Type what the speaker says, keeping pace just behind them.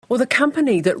Well, the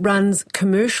company that runs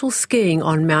commercial skiing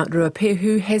on Mt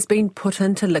Ruapehu has been put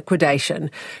into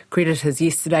liquidation. Creditors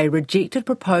yesterday rejected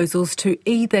proposals to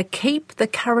either keep the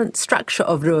current structure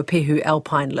of Ruapehu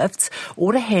Alpine Lifts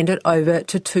or to hand it over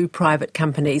to two private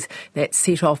companies. That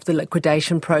set off the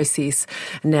liquidation process.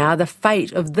 Now, the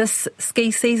fate of this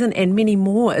ski season and many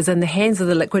more is in the hands of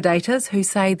the liquidators, who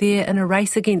say they're in a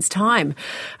race against time.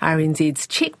 RNZ's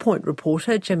Checkpoint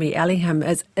reporter Jimmy Ellingham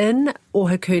is in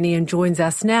Ohakune and joins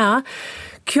us now.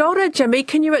 Kia ora, Jimmy.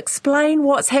 Can you explain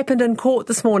what's happened in court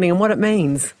this morning and what it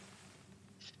means?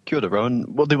 Kia ora, Rowan.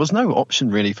 Well, there was no option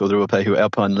really for the Ruapehu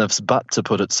Alpine Lifts but to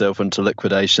put itself into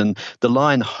liquidation. The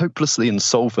line hopelessly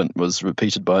insolvent was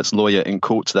repeated by its lawyer in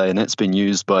court today, and that's been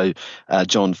used by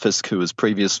John Fisk, who was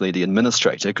previously the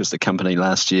administrator, because the company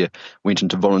last year went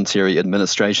into voluntary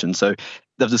administration. So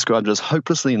they've described it as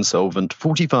hopelessly insolvent,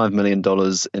 $45 million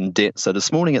in debt. So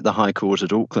this morning at the High Court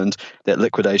at Auckland, that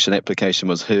liquidation application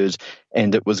was heard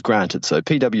and it was granted. So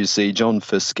PwC, John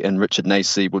Fisk and Richard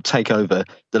Nacy will take over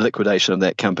the liquidation of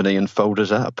that company and fold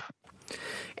it up.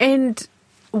 And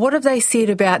what have they said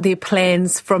about their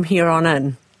plans from here on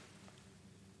in?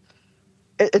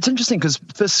 It's interesting because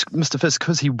Mr. Fisk,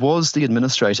 because he was the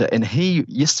administrator, and he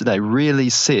yesterday really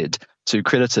said to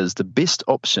creditors, the best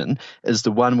option is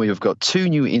the one where you've got two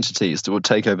new entities that will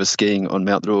take over skiing on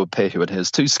Mt Ruapehu. It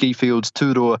has two ski fields,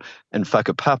 Turoa and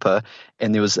Whakapapa,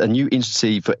 and there was a new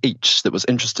entity for each that was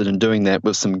interested in doing that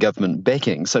with some government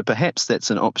backing. So perhaps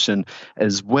that's an option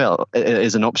as well,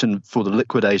 as an option for the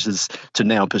liquidators to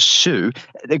now pursue.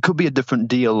 There could be a different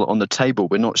deal on the table.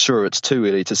 We're not sure. It's too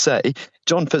early to say.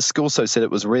 John Fisk also said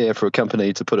it was rare for a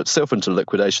company to put itself into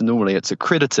liquidation. Normally it's a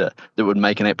creditor that would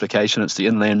make an application. It's the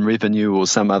Inland Revenue or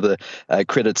some other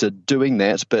creditor doing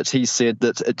that, but he said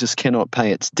that it just cannot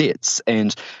pay its debts,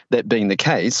 and that being the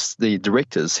case, the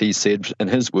directors, he said in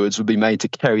his words, would be made to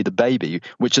carry the baby,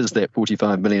 which is that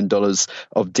 $45 million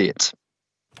of debt.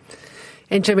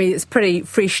 And Jimmy, it's pretty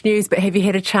fresh news, but have you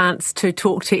had a chance to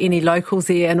talk to any locals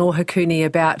there in Ohakune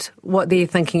about what they're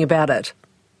thinking about it?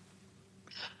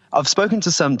 I've spoken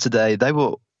to some today. They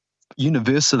were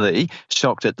universally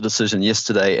shocked at the decision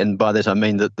yesterday, and by that I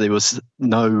mean that there was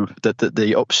that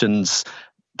the options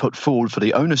put forward for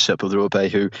the ownership of the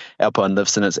Ruapehu Alpine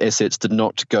Lifts and its assets did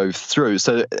not go through.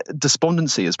 So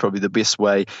despondency is probably the best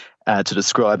way to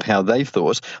describe how they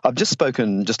thought. I've just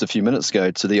spoken just a few minutes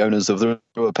ago to the owners of the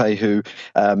Ruapehu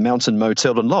Mountain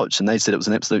Motel and Lodge, and they said it was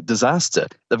an absolute disaster.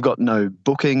 They've got no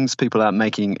bookings, people aren't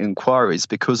making inquiries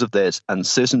because of that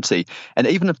uncertainty. And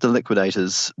even if the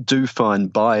liquidators do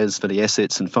find buyers for the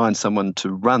assets and find someone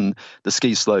to run the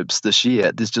ski slopes this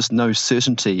year, there's just no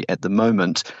certainty at the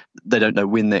moment. They don't know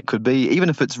when that could be, even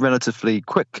if it's relatively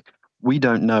quick. We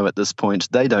don't know at this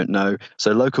point. They don't know.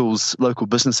 So local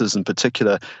businesses in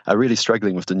particular are really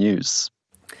struggling with the news.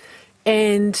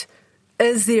 And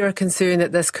is there a concern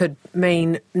that this could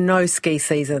mean no ski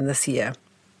season this year?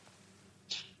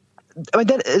 I mean,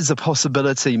 that is a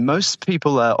possibility. Most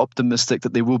people are optimistic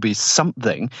that there will be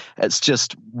something. It's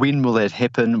just, when will that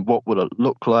happen? What will it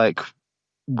look like?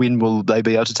 When will they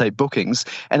be able to take bookings?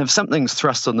 And if something's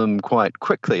thrust on them quite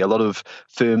quickly, a lot of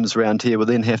firms around here will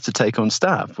then have to take on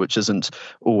staff, which isn't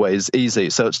always easy.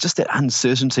 So it's just that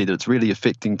uncertainty that's really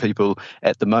affecting people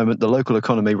at the moment. The local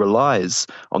economy relies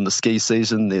on the ski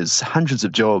season. There's hundreds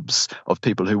of jobs of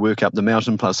people who work up the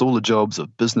mountain, plus all the jobs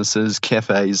of businesses,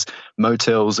 cafes,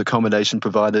 motels, accommodation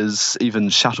providers, even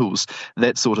shuttles,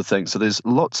 that sort of thing. So there's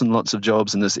lots and lots of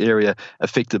jobs in this area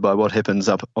affected by what happens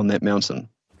up on that mountain.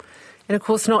 And of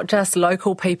course, not just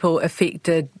local people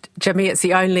affected. Jimmy, it's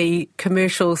the only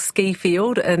commercial ski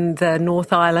field in the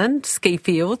North Island, ski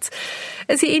fields.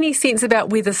 Is there any sense about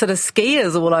whether sort of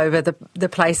skiers all over the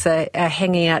place are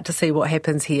hanging out to see what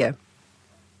happens here?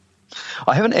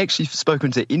 I haven't actually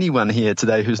spoken to anyone here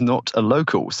today who's not a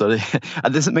local, so it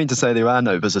doesn't mean to say there are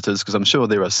no visitors, because I'm sure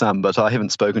there are some, but I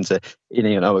haven't spoken to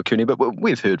any in Ohakune. But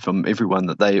we've heard from everyone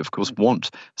that they, of course,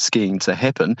 want skiing to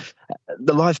happen.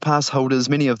 The Life Pass holders,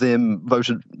 many of them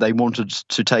voted they wanted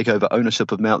to take over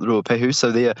ownership of Mt Ruapehu,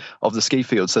 so they're of the ski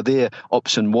field. So their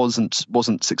option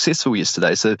wasn't successful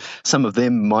yesterday. So some of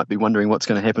them might be wondering what's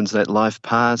going to happen to that Life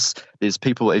Pass. There's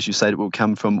people, as you say, that will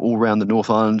come from all around the North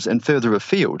Island and further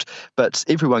afield. But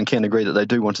everyone can agree that they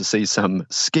do want to see some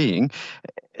skiing.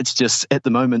 It's just at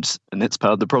the moment, and that's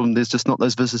part of the problem, there's just not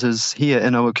those visitors here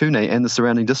in Ohakune and the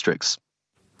surrounding districts.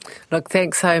 Look,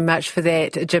 thanks so much for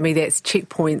that, Jimmy. That's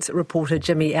Checkpoint's reporter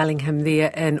Jimmy Ellingham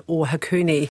there in Ohakune.